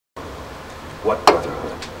What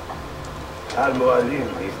brotherhood?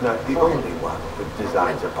 Al-Mu'alim is not the only one with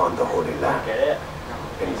designs upon the Holy Land.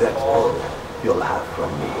 And that's all you'll have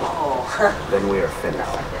from me. Then we are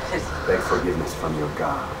finished. Beg forgiveness from your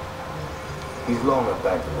God. He's long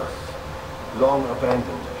abandoned us. Long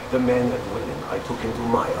abandoned the men and women I took into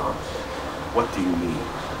my arms. What do you mean?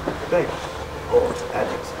 Beggars, old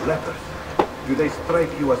addicts, lepers. Do they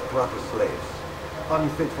strike you as proper slaves?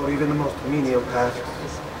 Unfit for even the most menial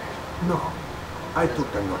tasks? No. I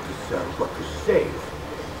took them not to serve, but to save.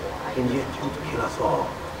 And yet you'd kill us all.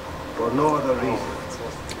 For no other reason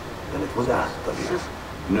than it was asked of you.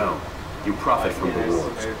 No. You profit from the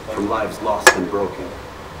wars, from lives lost and broken.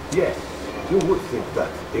 Yes, you would think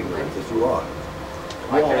that, ignorant as you are.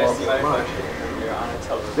 War of the mind.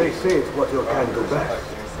 They say it's what you can do best.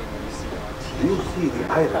 You see the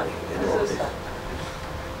irony in all this?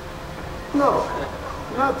 No,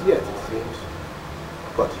 not yet, it seems.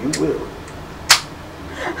 But you will.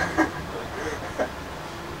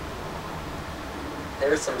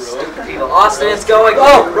 There's some stupid people. Austin is going.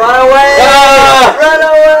 Oh, run away! Run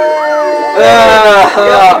away!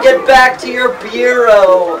 Get back to your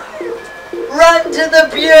bureau. Run to the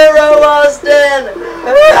bureau, Austin!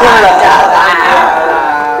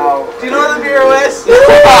 Do you know what the bureau is?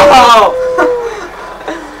 No!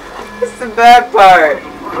 It's the bad part.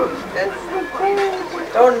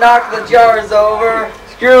 Don't knock the jars over.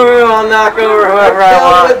 Screw you, I'll knock over whoever I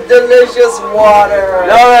want. Filled with delicious water.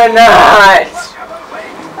 No, they're not.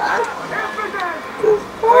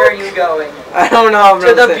 Where are you going? I don't know.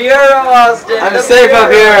 To the bureau, Austin. I'm safe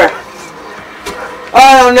up here.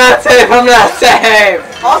 Oh, I'm not safe. I'm not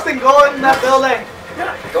safe. Austin, go in that building.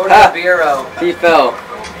 Go to the bureau. He fell.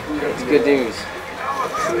 That's good news.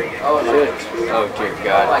 Oh, shit. Oh, dear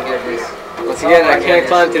God. Oh, my goodness. Once again, I can't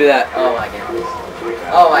climb through that. Oh, my goodness.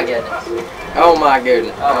 Oh, my goodness. Oh, my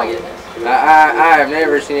goodness. Oh, my goodness. I have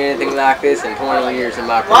never seen anything like this in 20 years in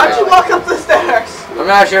my career. Why'd you walk up the stairs? I'm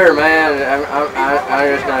not sure, man. I'm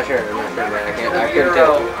just not sure. I'm not sure, man. I couldn't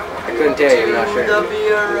tell. I couldn't tell you. I'm not sure. The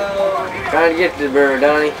bureau. Trying to get to the bureau,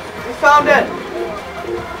 Donnie. We found it.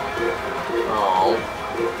 Oh.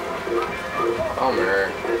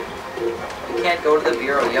 Bummer. You can't go to the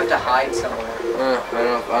bureau. You have to hide somewhere.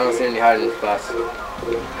 I don't see any hiding spots.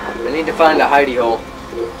 I need to find a hidey hole.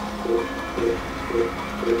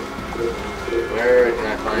 Where can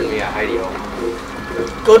I find me a hidey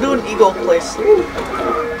hole? Go to an eagle place.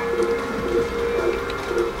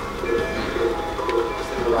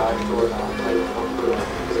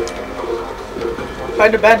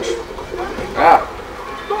 Find a bench. Ah.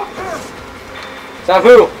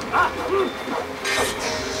 Safu!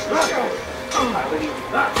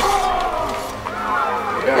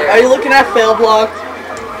 Are you looking at fail blog?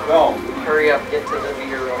 No. Hurry up, get to the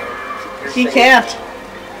bureau. He can't.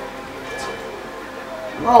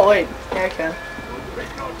 Oh wait, yeah I can.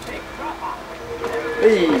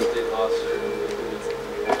 Hey.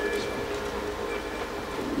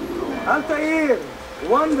 Altair,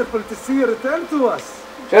 wonderful to see you return to us.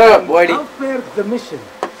 Shut up, Whitey. How fared the mission?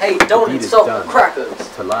 Hey, don't insult the crackers.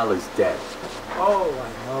 Talal is dead. Oh, I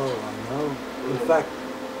know. In fact,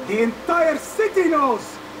 the entire city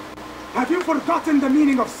knows. Have you forgotten the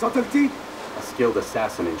meaning of subtlety? A skilled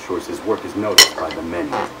assassin ensures his work is noticed by the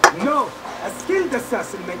many. No, a skilled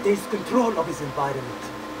assassin maintains control of his environment.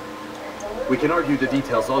 We can argue the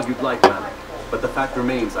details all you'd like, Malik, but the fact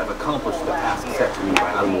remains I've accomplished the task set to me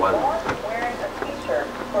by Al-Mu'alim.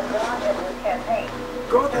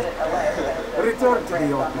 Go then. Return to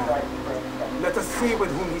the old man. Let us see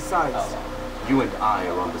with whom he sides. You and I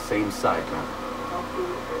are on the same side, Malik.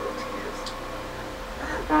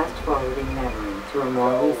 Fast forwarding memory to a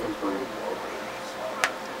more recent one.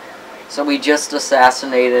 So we just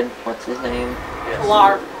assassinated, what's his name?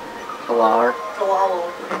 Talal. Talal. Talal.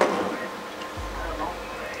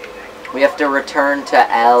 We have to return to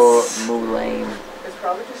Al-Mu'alim. It's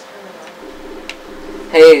probably just.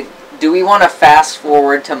 Hey, do we want to fast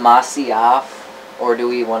forward to Masyaf, or do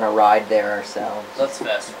we want to ride there ourselves? Let's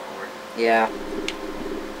fast forward. Yeah.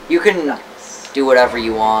 You can do whatever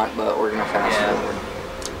you want, but we're gonna fast forward.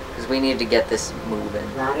 Because we need to get this moving.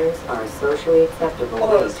 Ladders are a socially acceptable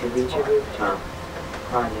way to reach a rooftop.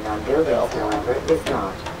 Climbing on buildings, however, is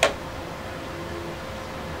not.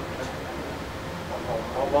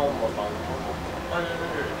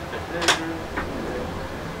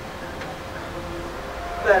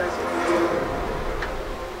 That is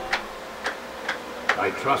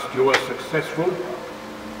I trust you were successful?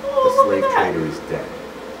 The slave trader is dead.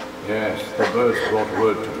 Yes, the birds brought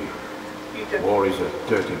word to me. War is a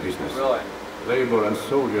dirty business. Labor and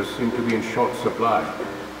soldiers seem to be in short supply.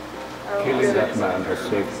 Killing that man has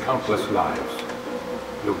saved countless lives.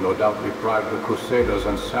 You've no doubt deprived the Crusaders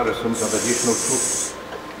and Saracens of additional troops.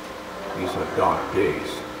 These are dark days,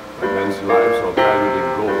 when men's lives are valued in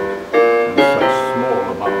gold, and such small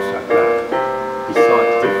amounts at that. He saw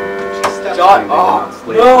it differently. John,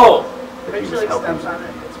 no! That he was helping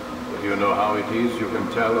them. But you know how it is, you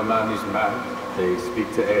can tell a man is mad? They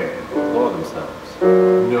speak to air, applaud themselves.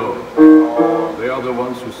 No. They are the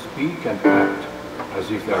ones who speak and act as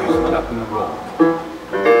if there is nothing wrong.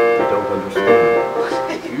 They don't understand.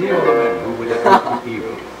 You are the men who would attack the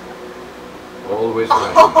evil. Always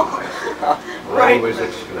right. Always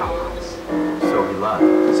explain. So he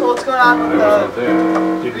lied. So what's going on I with wasn't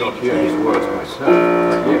there, did not hear his words myself.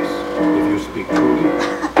 But yes, if you speak truly,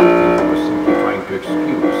 he was simply trying to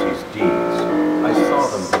excuse his deeds. I saw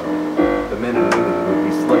them though. The men and women who would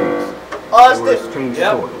be slaves. Austin. They were a strange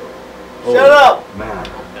sort. Shut up! Mad.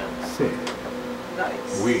 Sick.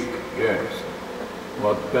 Nice. Weak, yes.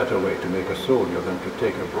 What better way to make a soldier than to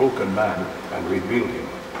take a broken man and rebuild him?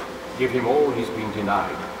 Give him all he's been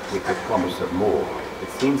denied, with the promise of more. It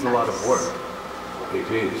seems a lot of work. It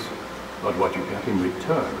is, but what you get in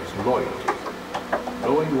return is loyalty.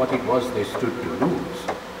 Knowing what it was they stood to lose,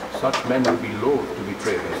 such men would be loath to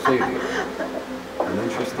betray their savior. An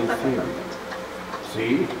interesting theory.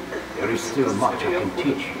 See, there is still much I can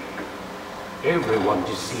teach you. Everyone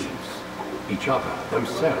deceives each other,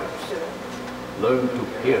 themselves. Learn to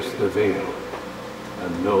pierce the veil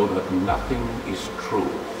and know that nothing is true.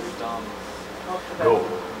 Go.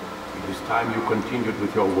 It is time you continued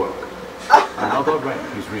with your work. Another rank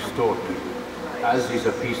is restored to you, as is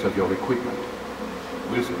a piece of your equipment.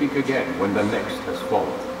 We'll speak again when the next has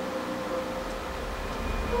fallen.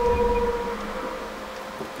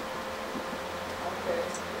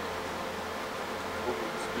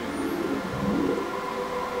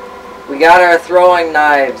 We got our throwing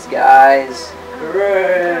knives, guys.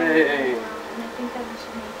 Hooray!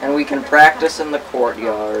 And we can practice in the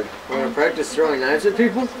courtyard. We're gonna practice throwing knives at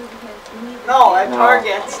people? No, at No.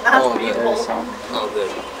 targets, not Oh, people. Oh,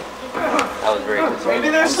 good. That was very good. Maybe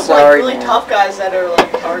there's some sorry, like really man. tough guys that are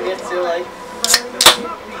like targets. They're like,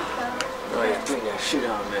 Oh yeah, clean that shit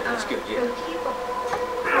on, man. That's good, yeah.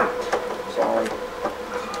 Sorry.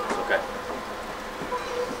 Okay.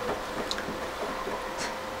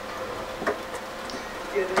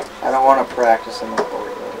 I don't want to practice in the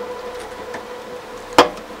courtyard.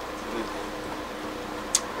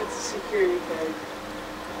 it's a security tag.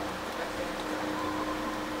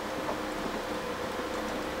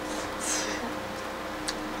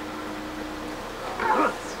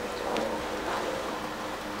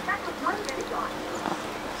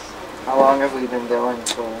 How long have we been going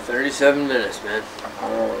for? 37 minutes, man.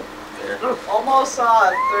 Alright. Yeah. Almost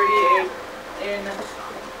 38 in.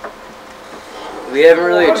 We haven't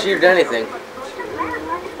really achieved anything.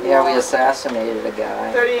 Yeah, we assassinated a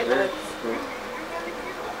guy. 38 minutes.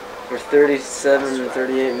 For 37 and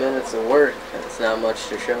 38 minutes of work, that's not much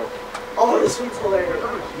to show. Oh, this one's hilarious.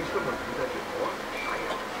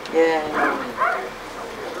 Yeah.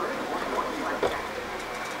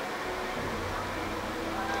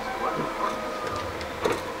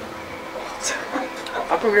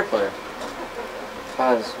 How come you're playing?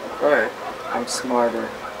 Cause Alright. I'm smarter.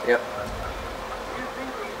 Yep.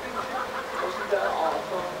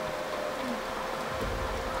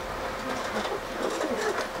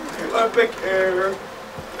 Epic error.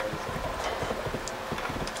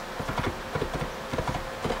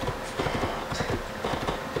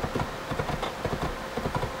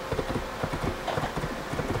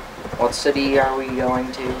 What city are we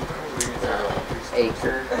going to?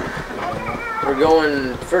 Acre. We're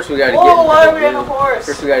going. First, we gotta Whoa, why are we get on a into horse?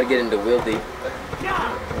 First, we gotta get into Wildy.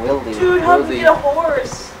 Wildy. Dude, how did Wildy. we get a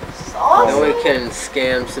horse? This is awesome. Then we can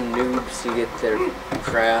scam some noobs to get their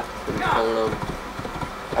craft and own them.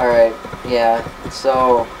 Alright, yeah.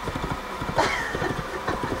 So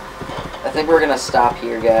I think we're gonna stop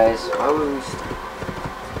here, guys. Why would we stop?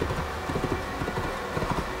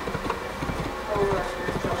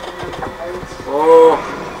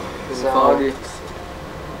 Oh, it's So- foggy.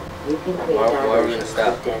 You can create Why are we gonna diversions stop?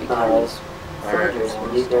 with dead bodies. Alright. Soldiers will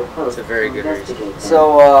leave their posts That's a very to good reason. investigate them,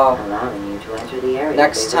 So allowing you to enter the area.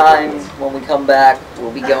 next they were time in. when we come back,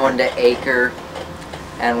 we'll be going to Acre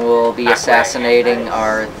and we'll be assassinating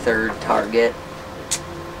our third target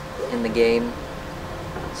in the game.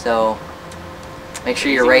 So make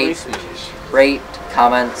sure you rate,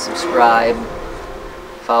 comment, subscribe,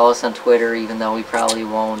 follow us on Twitter, even though we probably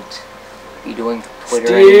won't be doing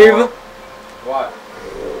Twitter anymore. What?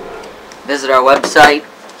 Visit our website.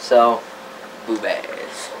 So,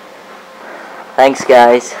 boo-bags. Thanks,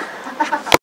 guys.